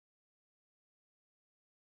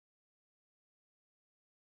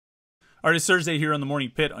All right, it's Thursday here on the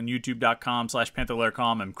Morning Pitt on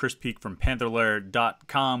youtube.com/Panther-Lair.com. I'm Chris Peak from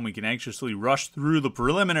Panther-Lair.com. We can anxiously rush through the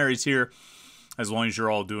preliminaries here as long as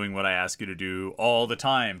you're all doing what I ask you to do all the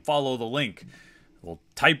time. Follow the link. We'll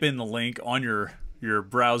type in the link on your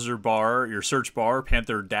browser bar, your search bar,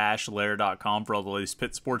 Panther-Lair.com for all the latest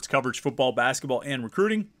Pitt sports coverage, football, basketball, and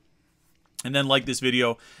recruiting. And then like this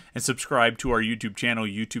video and subscribe to our YouTube channel,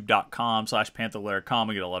 youtube.com/Panther-Lair.com.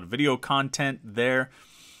 We get a lot of video content there.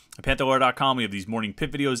 At Panther-Lair.com, we have these Morning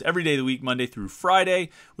Pitt videos every day of the week, Monday through Friday.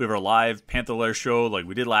 We have our live Panther-Lair show like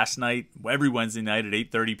we did last night, every Wednesday night at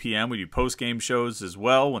 8:30 p.m. We do post-game shows as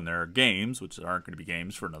well when there are games, which aren't going to be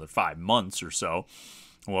games for another 5 months or so.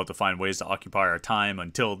 We'll have to find ways to occupy our time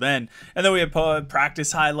until then. And then we have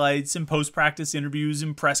practice highlights and post-practice interviews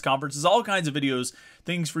and press conferences, all kinds of videos,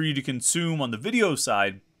 things for you to consume on the video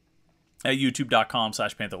side at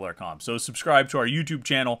youtube.com/Panther-Lair.com. So subscribe to our YouTube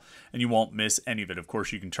channel and you won't miss any of it. Of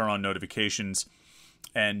course, you can turn on notifications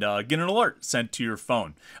and get an alert sent to your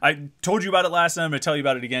phone. I told you about it last night. I'm going to tell you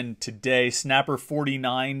about it again today.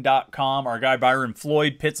 Snapper49.com. Our guy Byron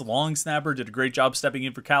Floyd, Pitt's long snapper, did a great job stepping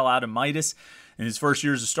in for Cal Adamitis in his first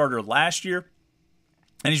year as a starter last year.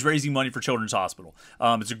 And he's raising money for Children's Hospital.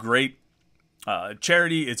 It's a great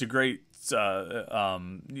charity. It's a great a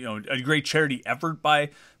great charity effort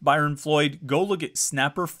by Byron Floyd. Go look at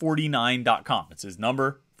snapper49.com. It's his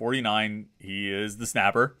number 49. He is the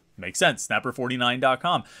snapper. Makes sense.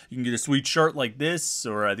 Snapper49.com. You can get a sweet shirt like this,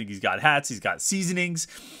 or I think he's got hats. He's got seasoning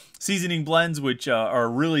blends, which are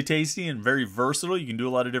really tasty and very versatile. You can do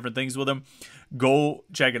a lot of different things with them. Go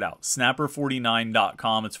check it out.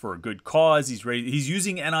 Snapper49.com. It's for a good cause. He's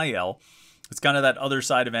using NIL. It's kind of that other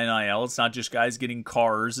side of NIL. It's not just guys getting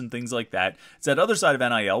cars and things like that. It's that other side of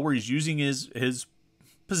NIL where he's using his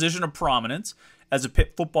position of prominence as a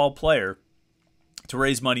Pitt football player to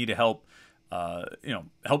raise money to help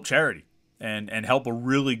help charity and help a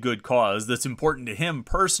really good cause that's important to him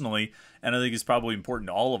personally, and I think it's probably important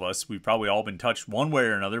to all of us. We've probably all been touched one way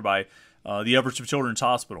or another by the efforts of Children's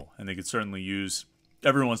Hospital, and they could certainly use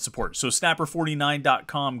everyone's support. So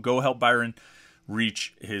snapper49.com. Go help Byron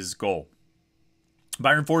reach his goal.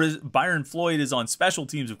 Byron Floyd is on special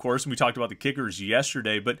teams, of course, and we talked about the kickers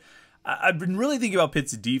yesterday, but I've been really thinking about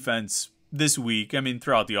Pitt's defense this week. I mean,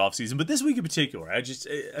 throughout the offseason, but this week in particular,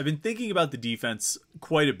 I've been thinking about the defense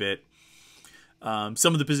quite a bit.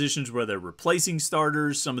 Some of the positions where they're replacing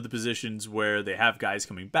starters, some of the positions where they have guys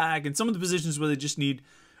coming back, and some of the positions where they just need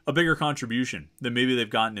a bigger contribution than maybe they've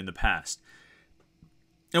gotten in the past.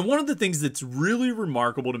 And one of the things that's really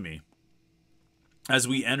remarkable to me as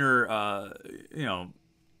we enter,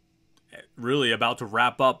 really about to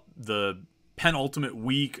wrap up the penultimate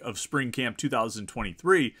week of spring camp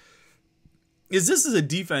 2023, is this is a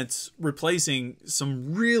defense replacing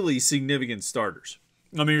some really significant starters.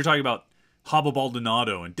 I mean, you're talking about Haba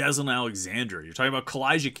Baldonado and Deslin Alexander. You're talking about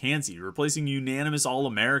Kalijah Kancey. You're replacing unanimous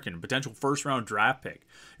All-American, potential first-round draft pick.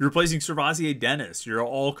 You're replacing Servassier Dennis, your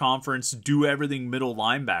all-conference, do-everything middle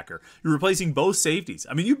linebacker. You're replacing both safeties.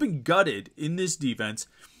 I mean, you've been gutted in this defense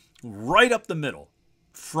right up the middle,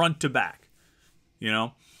 front to back. You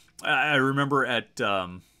know, I remember at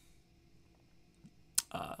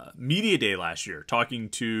Media Day last year talking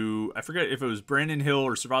to, I forget if it was Brandon Hill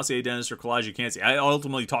or Servassier Dennis or Kalijah Kancey. I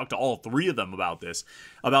ultimately talked to all three of them about this,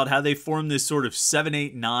 about how they form this sort of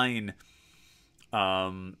 7-8-9.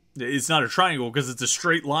 It's not a triangle because it's a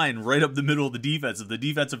straight line right up the middle of the defense. Of the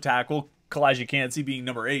defensive tackle, Kalijah Kancey being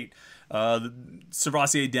number 8,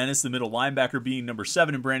 Servassier Dennis, the middle linebacker, being number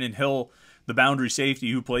 7, and Brandon Hill, the boundary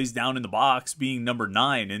safety who plays down in the box, being number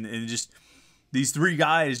 9. And just these three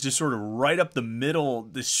guys just sort of right up the middle,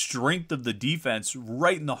 the strength of the defense,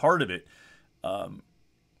 right in the heart of it,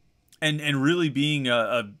 and really being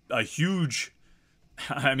a huge,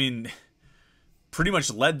 I mean, pretty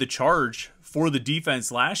much led the charge for the defense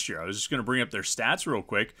last year. I was just going to bring up their stats real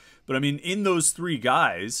quick, but I mean, in those three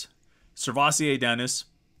guys, Servassier Dennis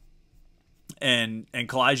and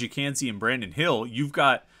Kalijah Kancey and Brandon Hill, you've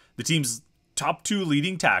got the team's top 2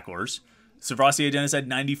 leading tacklers. Servassier Dennis had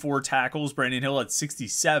 94 tackles. Brandon Hill had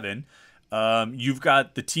 67. You've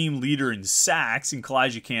got the team leader in sacks in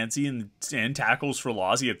Kalijah Kancey and tackles for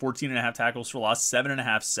loss. He had 14.5 tackles for loss,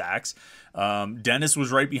 7.5 sacks. Dennis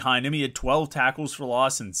was right behind him. He had 12 tackles for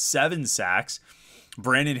loss and 7 sacks.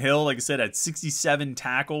 Brandon Hill, like I said, had 67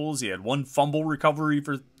 tackles. He had 1 fumble recovery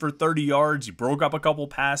for 30 yards. He broke up a couple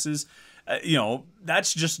passes.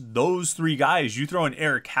 That's just those 3 guys. You throw in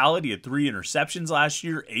Eric Hallett, he had 3 interceptions last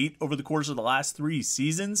year, 8 over the course of the last 3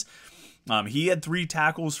 seasons. He had 3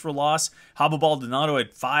 tackles for loss. Haba Baldonado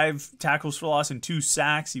had 5 tackles for loss and 2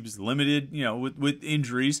 sacks. He was limited, with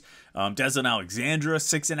injuries. Desmond Alexandra,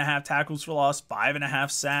 6.5 tackles for loss,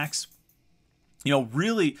 5.5 sacks.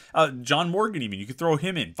 Really, John Morgan even, you could throw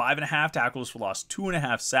him in. 5.5 tackles for loss,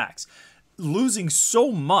 2.5 sacks. Losing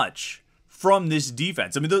so much from this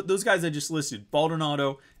defense. I mean, those guys I just listed,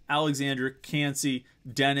 Baldonado, Alexandra, Cansey,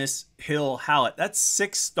 Dennis, Hill, Hallett, that's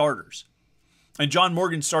 6 starters. And John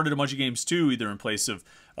Morgan started a bunch of games too, either in place of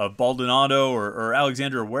Baldonado or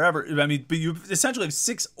Alexander or wherever. I mean, but you essentially have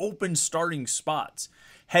 6 open starting spots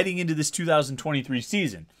heading into this 2023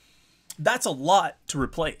 season. That's a lot to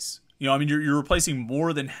replace. You're replacing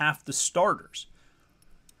more than half the starters.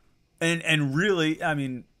 And really, I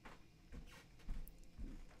mean,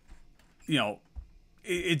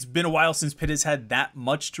 it's been a while since Pitt has had that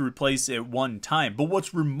much to replace at one time. But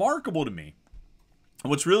what's remarkable to me,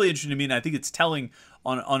 what's really interesting to me, and I think it's telling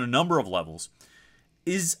on a number of levels,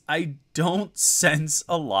 is I don't sense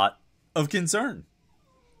a lot of concern.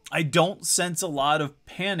 I don't sense a lot of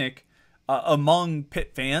panic among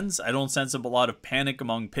Pitt fans. I don't sense a lot of panic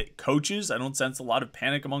among Pitt coaches. I don't sense a lot of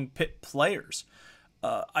panic among Pitt players.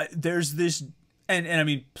 There's this, and I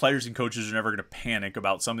mean, players and coaches are never going to panic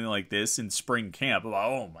about something like this in spring camp. About,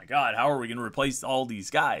 oh my God, how are we going to replace all these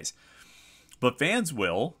guys? But fans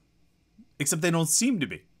will, except they don't seem to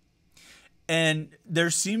be. And there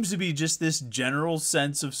seems to be just this general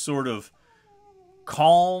sense of sort of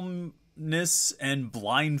calmness and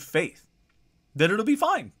blind faith that it'll be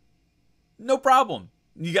fine. No problem.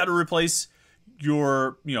 You got to replace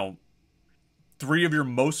your, 3 of your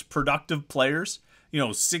most productive players.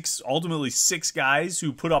 6 guys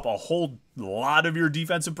who put up a whole lot of your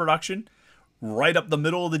defensive production right up the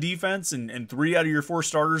middle of the defense, and 3 out of your 4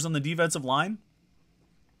 starters on the defensive line.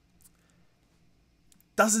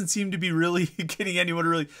 Doesn't seem to be really getting anyone to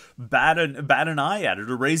really bat an eye at it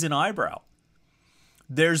or raise an eyebrow.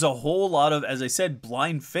 There's a whole lot of, as I said,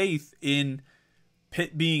 blind faith in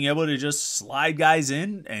Pitt being able to just slide guys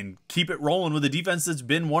in and keep it rolling with a defense that's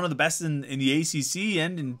been one of the best in the ACC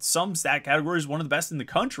and in some stat categories one of the best in the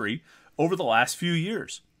country over the last few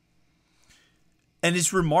years. And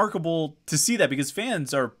it's remarkable to see that because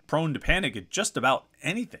fans are prone to panic at just about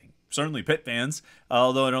anything. Certainly Pitt fans,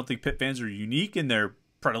 although I don't think Pitt fans are unique in their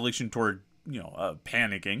predilection toward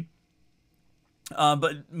panicking.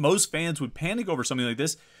 But most fans would panic over something like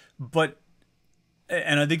this.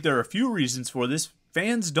 And I think there are a few reasons for this.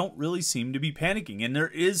 Fans don't really seem to be panicking. And there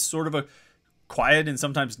is sort of a quiet and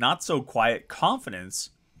sometimes not so quiet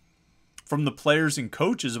confidence from the players and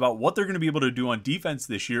coaches about what they're going to be able to do on defense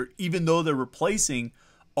this year, even though they're replacing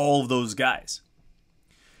all of those guys.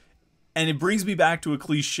 And it brings me back to a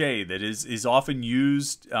cliche that is often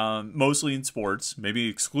used mostly in sports, maybe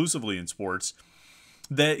exclusively in sports,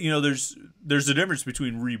 that there's a difference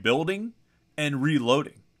between rebuilding and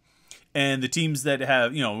reloading. And the teams that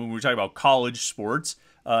have, when we're talking about college sports,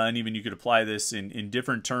 and even you could apply this in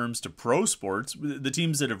different terms to pro sports, the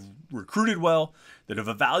teams that have recruited well, that have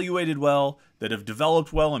evaluated well, that have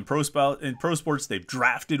developed well in pro sports, they've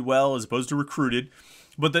drafted well as opposed to recruited.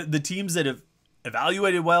 But the teams that have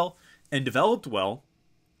evaluated well and developed well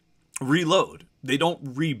reload. They don't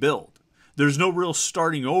rebuild. There's no real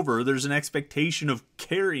starting over. There's an expectation of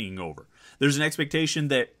carrying over. There's an expectation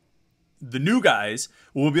that the new guys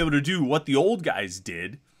will be able to do what the old guys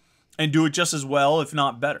did and do it just as well, if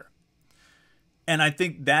not better. And I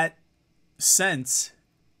think that sense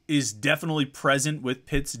is definitely present with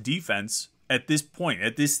Pitt's defense at this point,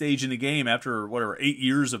 at this stage in the game, after 8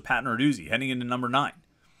 years of Pat Narduzzi, heading into number 9.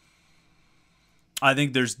 I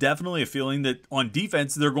think there's definitely a feeling that on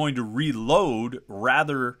defense they're going to reload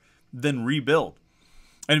rather than rebuild.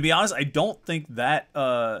 And to be honest, I don't think that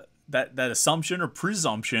that assumption or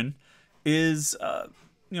presumption is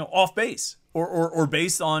off base or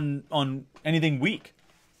based on anything weak.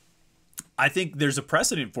 I think there's a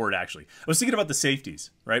precedent for it, actually. I was thinking about the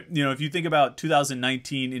safeties, right? If you think about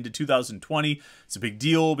 2019 into 2020, it's a big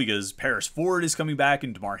deal because Paris Ford is coming back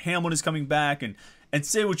and Damar Hamlin is coming back. And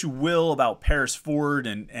say what you will about Paris Ford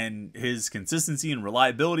and his consistency and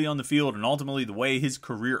reliability on the field and ultimately the way his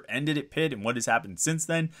career ended at Pitt and what has happened since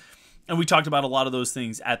then. And we talked about a lot of those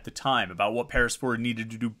things at the time, about what Paris Ford needed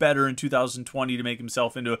to do better in 2020 to make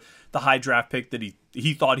himself into the high draft pick that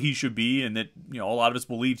he thought he should be and that a lot of us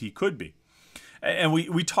believed he could be. And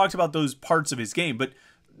we talked about those parts of his game, but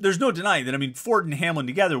there's no denying that, Ford and Hamlin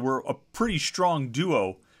together were a pretty strong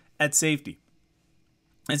duo at safety.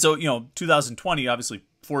 And so, 2020, obviously,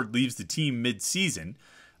 Ford leaves the team mid-season.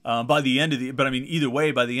 By the end of the, but either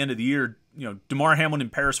way, by the end of the year, Damar Hamlin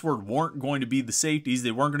and Paris Ford weren't going to be the safeties.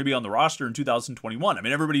 They weren't going to be on the roster in 2021. I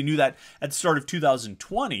mean, everybody knew that at the start of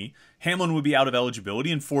 2020, Hamlin would be out of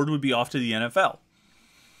eligibility and Ford would be off to the NFL.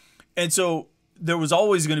 And so there was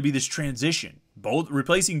always going to be this transition,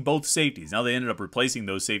 replacing both safeties. Now they ended up replacing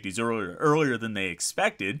those safeties earlier than they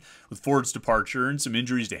expected with Ford's departure and some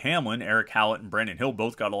injuries to Hamlin. Eric Hallett and Brandon Hill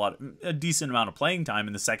both got a decent amount of playing time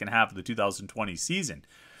in the second half of the 2020 season.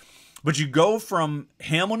 But you go from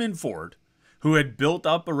Hamlin and Ford, who had built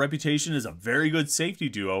up a reputation as a very good safety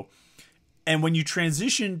duo, and when you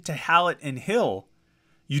transition to Hallett and Hill,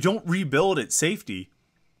 you don't rebuild at safety,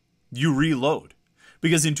 you reload.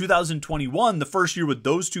 Because in 2021, the first year with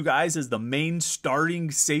those two guys as the main starting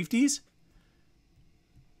safeties,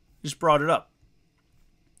 just brought it up.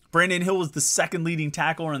 Brandon Hill was the second leading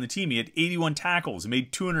tackler on the team. He had 81 tackles and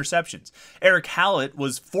made 2 interceptions. Eric Hallett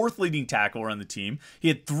was fourth leading tackler on the team. He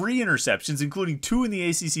had 3 interceptions, including 2 in the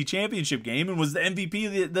ACC championship game, and was the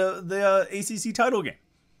MVP of the ACC title game.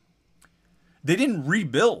 They didn't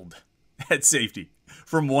rebuild at safety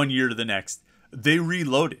from one year to the next. They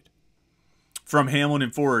reloaded from Hamlin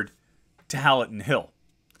and Ford to Hallett and Hill.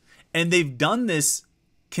 And they've done this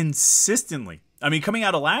consistently. I mean, coming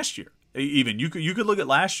out of last year, even you could look at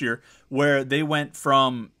last year where they went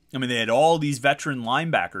from, I mean, they had all these veteran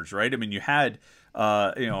linebackers, right? I mean, you had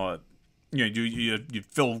you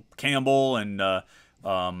Phil Campbell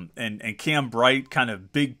and Cam Bright, kind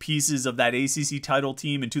of big pieces of that ACC title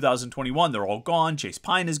team in 2021. They're all gone. Chase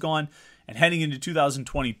Pine is gone, and heading into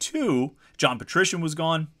 2022, John Patrician was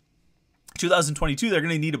gone. 2022, they're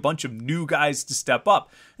going to need a bunch of new guys to step up.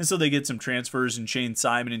 And so they get some transfers in Shane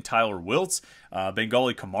Simon and Tyler Wiltz.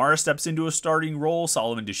 Bengali Kamara steps into a starting role.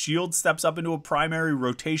 Solomon DeShields steps up into a primary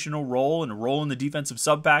rotational role and a role in the defensive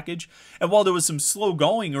sub package. And while there was some slow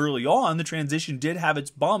going early on, the transition did have its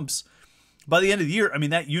bumps. By the end of the year, I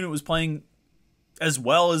mean, that unit was playing as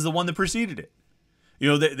well as the one that preceded it.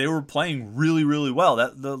 They were playing really, really well.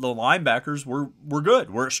 The linebackers were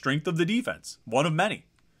good. Were a strength of the defense. One of many.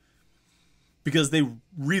 Because they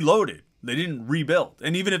reloaded. They didn't rebuild.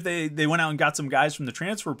 And even if they went out and got some guys from the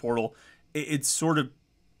transfer portal, it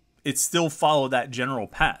still followed that general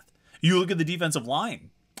path. You look at the defensive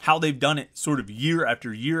line, how they've done it sort of year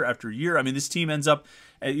after year after year. I mean, this team ends up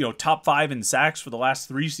at, top 5 in sacks for the last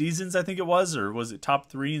 3 seasons, I think it was. Or was it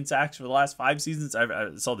top 3 in sacks for the last 5 seasons?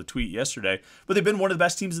 I saw the tweet yesterday. But they've been one of the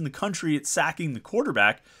best teams in the country at sacking the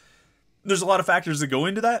quarterback. There's a lot of factors that go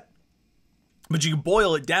into that. But you can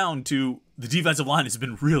boil it down to the defensive line has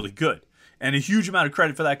been really good. And a huge amount of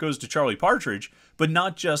credit for that goes to Charlie Partridge. But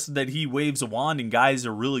not just that he waves a wand and guys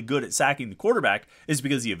are really good at sacking the quarterback. It's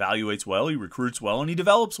because he evaluates well, he recruits well, and he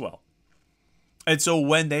develops well. And so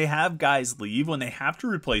when they have guys leave, when they have to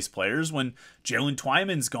replace players, when Jalen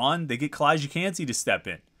Twyman's gone, they get Kalijah Cansey to step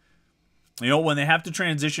in. When they have to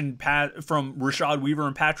transition from Rashad Weaver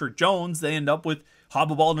and Patrick Jones, they end up with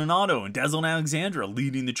Haba Baldonado and Deslin Alexandra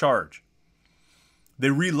leading the charge. They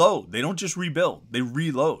reload. They don't just rebuild. They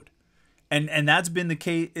reload. And that's been the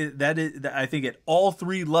case, I think, at all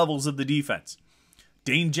 3 levels of the defense.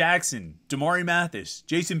 Dane Jackson, Damari Mathis,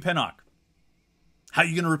 Jason Pinnock. How are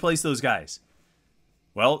you going to replace those guys?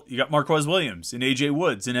 Well, you got Marquez Williams and A.J.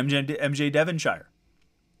 Woods and MJ Devonshire.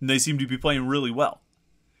 And they seem to be playing really well.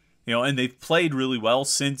 And they've played really well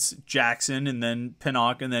since Jackson and then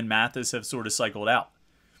Pinnock and then Mathis have sort of cycled out.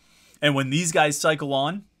 And when these guys cycle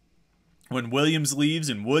on, when Williams leaves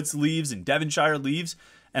and Woods leaves and Devonshire leaves,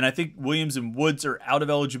 and I think Williams and Woods are out of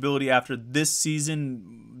eligibility after this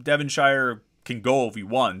season. Devonshire can go if he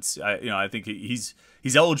wants. I think he's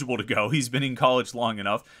eligible to go. He's been in college long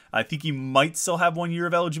enough. I think he might still have 1 year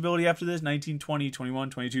of eligibility after this, 19, 20, 21,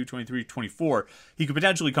 22, 23, 24. He could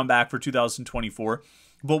potentially come back for 2024.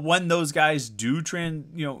 But when those guys do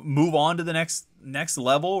move on to the next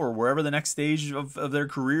level or wherever the next stage of their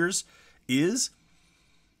careers is,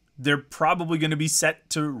 they're probably going to be set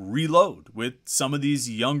to reload with some of these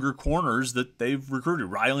younger corners that they've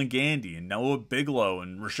recruited. Rylan Gandy and Noah Bigelow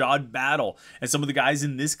and Rashad Battle and some of the guys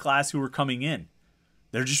in this class who are coming in.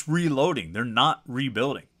 They're just reloading. They're not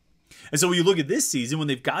rebuilding. And so when you look at this season, when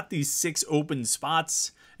they've got these 6 open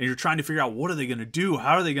spots and you're trying to figure out what are they going to do?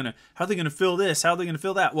 How are they going to fill this? How are they going to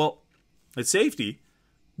fill that? Well, at safety,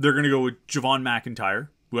 they're going to go with Javon McIntyre,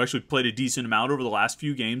 who actually played a decent amount over the last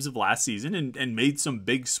few games of last season and made some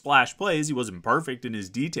big splash plays. He wasn't perfect in his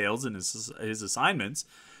details and his assignments,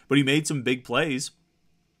 but he made some big plays.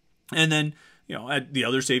 And then, at the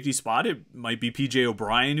other safety spot, it might be P.J.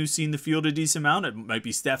 O'Brien, who's seen the field a decent amount. It might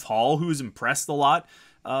be Steph Hall, who's impressed a lot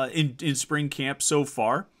in spring camp so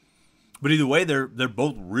far. But either way, they're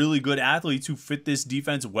both really good athletes who fit this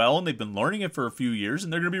defense well, and they've been learning it for a few years,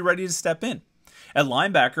 and they're going to be ready to step in. At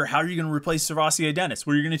linebacker, how are you going to replace Servassier Dennis?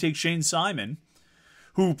 Well, you're going to take Shane Simon,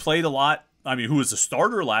 who played a lot. I mean, who was a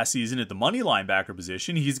starter last season at the money linebacker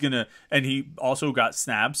position. And he also got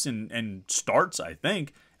snaps and starts, I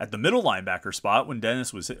think, at the middle linebacker spot when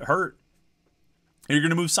Dennis was hurt. You're going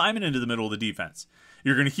to move Simon into the middle of the defense.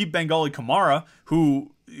 You're going to keep Bengali Kamara,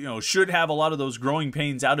 who should have a lot of those growing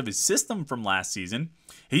pains out of his system from last season.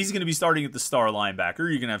 He's going to be starting at the star linebacker.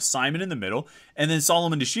 You're going to have Simon in the middle, and then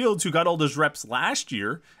Solomon DeShields, who got all those reps last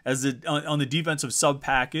year as on the defensive sub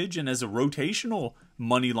package and as a rotational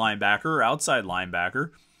money linebacker or outside linebacker.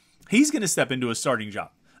 He's going to step into a starting job.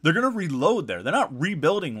 They're going to reload there. They're not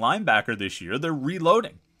rebuilding linebacker this year. They're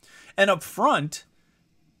reloading. And up front,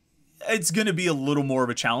 it's going to be a little more of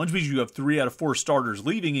a challenge because you have 3 out of 4 starters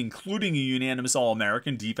leaving, including a unanimous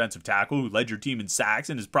All-American defensive tackle who led your team in sacks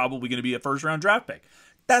and is probably going to be a first-round draft pick.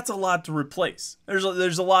 That's a lot to replace. There's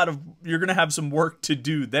a lot of, you're going to have some work to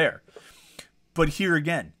do there. But here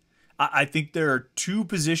again, I think there are 2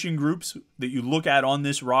 position groups that you look at on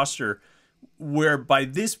this roster where by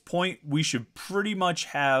this point we should pretty much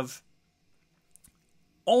have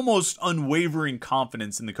almost unwavering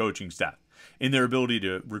confidence in the coaching staff, in their ability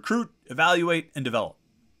to recruit, evaluate, and develop.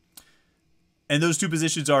 And those 2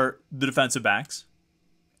 positions are the defensive backs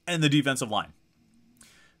and the defensive line.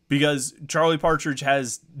 Because Charlie Partridge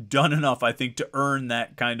has done enough, I think, to earn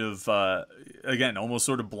that kind of, again, almost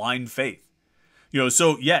sort of blind faith.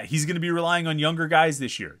 So yeah, he's going to be relying on younger guys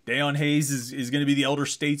this year. Dayon Hayes is going to be the elder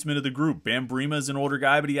statesman of the group. Bam Brima is an older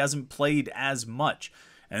guy, but he hasn't played as much.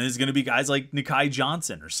 And there's going to be guys like Nikai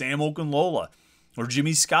Johnson or Sam Okunlola or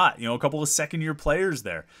Jimmy Scott, a couple of second-year players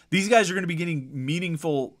there. These guys are going to be getting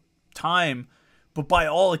meaningful time, but by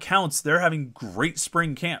all accounts, they're having great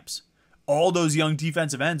spring camps. All those young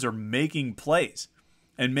defensive ends are making plays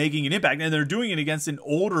and making an impact, and they're doing it against an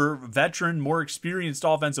older, veteran, more experienced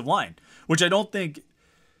offensive line, which I don't think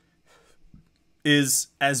is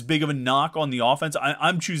as big of a knock on the offense.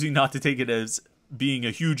 I'm choosing not to take it as being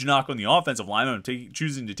a huge knock on the offensive line. I'm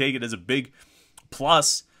choosing to take it as a big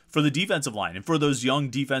plus for the defensive line and for those young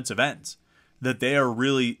defensive ends, that they are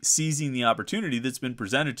really seizing the opportunity that's been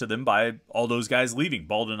presented to them by all those guys leaving,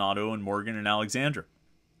 Baldonado and Morgan and Alexandra.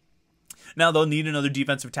 Now they'll need another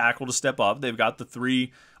defensive tackle to step up. They've got the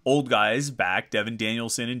 3 old guys back, Devin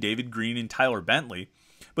Danielson and David Green and Tyler Bentley.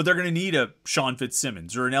 But they're going to need a Sean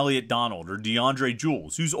Fitzsimmons or an Elliot Donald or DeAndre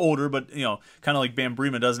Jules, who's older, but kind of like Bam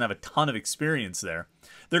Brima doesn't have a ton of experience there.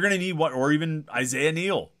 They're going to need or even Isaiah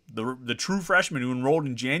Neal, the true freshman who enrolled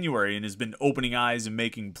in January and has been opening eyes and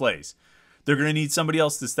making plays. They're going to need somebody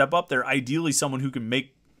else to step up there, ideally someone who can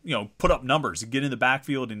put up numbers and get in the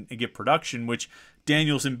backfield and get production, which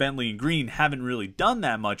Danielson, Bentley, and Green haven't really done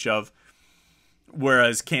that much of,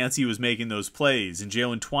 whereas Cansey was making those plays and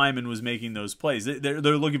Jalen Twyman was making those plays. They're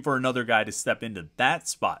looking for another guy to step into that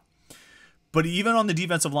spot. But even on the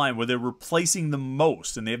defensive line, where they're replacing the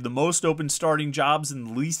most and they have the most open starting jobs and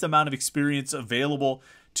the least amount of experience available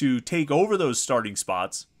to take over those starting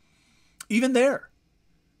spots, even there,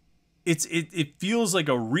 it feels like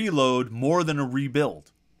a reload more than a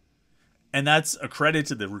rebuild. And that's a credit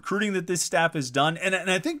to the recruiting that this staff has done. And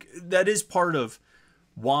I think that is part of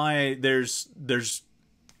why there's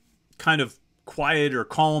kind of quiet or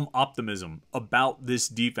calm optimism about this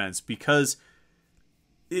defense, because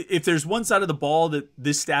if there's one side of the ball that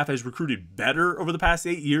this staff has recruited better over the past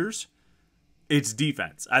 8 years, it's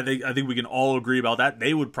defense. I think we can all agree about that.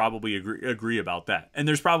 They would probably agree about that. And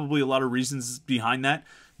there's probably a lot of reasons behind that.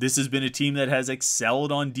 This has been a team that has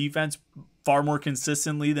excelled on defense far more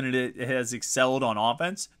consistently than it has excelled on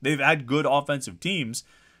offense. They've had good offensive teams,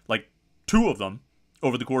 like 2 of them,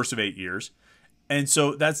 over the course of 8 years. And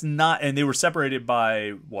so that's not, and they were separated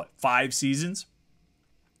by, 5 seasons?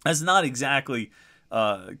 That's not exactly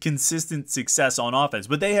consistent success on offense,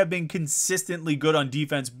 but they have been consistently good on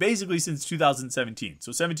defense basically since 2017.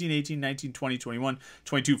 So 17, 18, 19, 20, 21,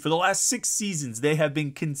 22. For the last 6 seasons, they have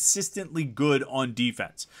been consistently good on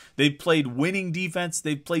defense. They've played winning defense.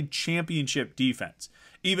 They've played championship defense.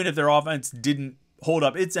 Even if their offense didn't hold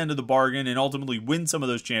up its end of the bargain and ultimately win some of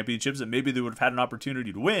those championships that maybe they would have had an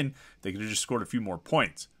opportunity to win, they could have just scored a few more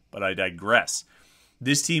points. But I digress.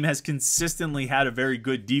 This team has consistently had a very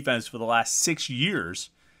good defense for the last 6 years.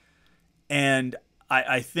 And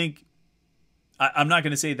I think, I'm not going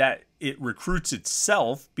to say that it recruits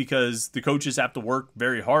itself, because the coaches have to work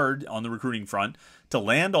very hard on the recruiting front to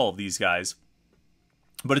land all of these guys.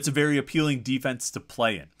 But it's a very appealing defense to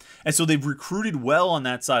play in. And so they've recruited well on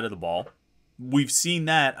that side of the ball. we've seen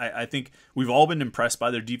that. I think we've all been impressed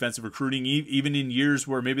by their defensive recruiting, even in years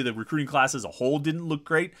where maybe the recruiting class as a whole didn't look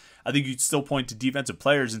great. I think you'd still point to defensive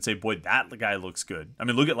players and say, boy, that guy looks good. I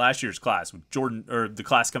mean, look at last year's class with Jordan, or the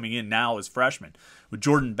class coming in now as freshmen, with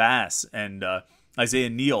Jordan Bass and Isaiah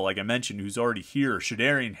Neal, like I mentioned, who's already here,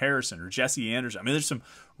 Shadarian Harrison or Jesse Anderson. I mean, there's some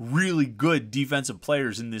really good defensive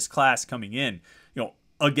players in this class coming in.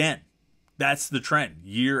 Again, that's the trend.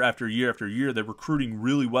 Year after year after year, they're recruiting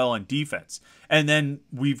really well on defense. And then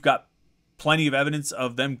we've got plenty of evidence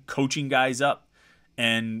of them coaching guys up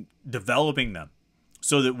and developing them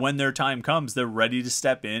so that when their time comes, they're ready to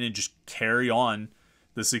step in and just carry on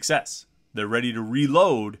the success. They're ready to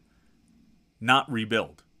reload, not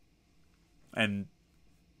rebuild. And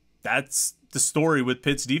that's the story with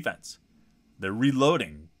Pitt's defense. They're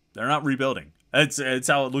reloading. They're not rebuilding. It's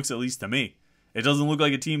how it looks, at least to me. It doesn't look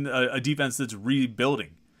like a defense that's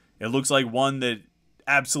rebuilding. It looks like one that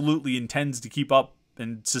absolutely intends to keep up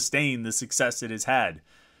and sustain the success it has had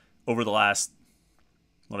over the last,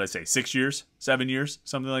 6 years, 7 years,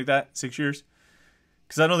 something like that, 6 years.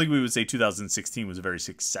 Because I don't think we would say 2016 was a very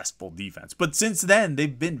successful defense. But since then,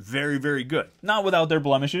 they've been very, very good. Not without their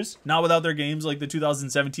blemishes, not without their games like the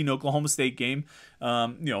 2017 Oklahoma State game.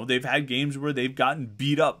 They've had games where they've gotten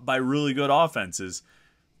beat up by really good offenses.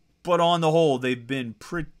 But on the whole, they've been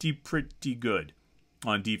pretty good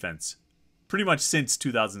on defense pretty much since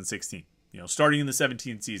 2016. Starting in the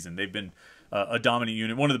 17th season, they've been a dominant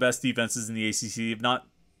unit, one of the best defenses in the ACC. If not,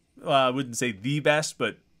 I wouldn't say the best,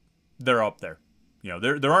 but they're up there.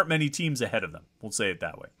 There aren't many teams ahead of them. We'll say it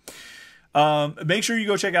that way. Make sure you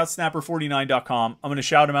go check out snapper49.com. I'm going to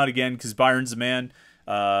shout him out again because Byron's the man.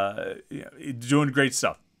 Doing great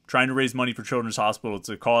stuff. Trying to raise money for Children's Hospital. It's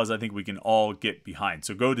a cause I think we can all get behind.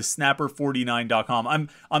 So go to snapper49.com.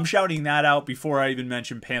 I'm shouting that out before I even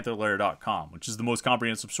mention Panther-Lair.com, which is the most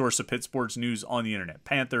comprehensive source of Pitt sports news on the internet.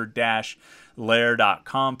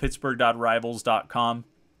 Panther-Lair.com, Pittsburgh.rivals.com.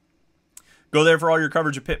 Go there for all your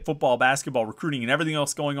coverage of Pitt football, basketball, recruiting, and everything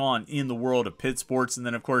else going on in the world of Pitt sports. And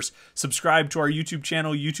then, of course, subscribe to our YouTube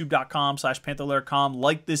channel, youtube.com/Panther-Lair.com.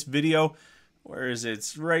 Like this video. Where is it?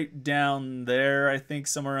 It's right down there, I think,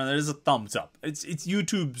 somewhere around there. There's a thumbs up. It's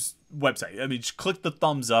YouTube's website. I mean, just click the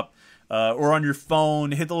thumbs up or on your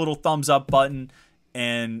phone, hit the little thumbs up button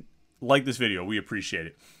and like this video. We appreciate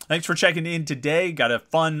it. Thanks for checking in today. Got a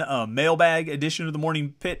fun mailbag edition of the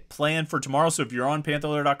Morning Pitt planned for tomorrow. So if you're on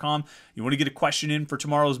Panther-Lair.com, you want to get a question in for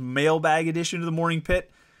tomorrow's mailbag edition of the Morning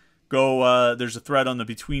Pitt, go. There's a thread on the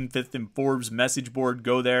Between Fifth and Forbes message board.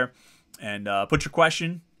 Go there and put your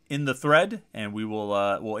question in the thread, and we will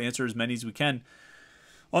we'll answer as many as we can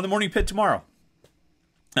on the Morning Pitt tomorrow.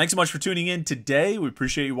 Thanks so much for tuning in today. We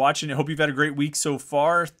appreciate you watching. I hope you've had a great week so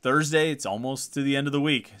far. Thursday, it's almost to the end of the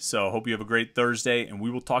week, so hope you have a great Thursday, and we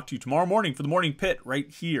will talk to you tomorrow morning for the Morning Pitt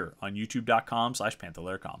right here on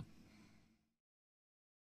youtube.com/Panther-Lair.com.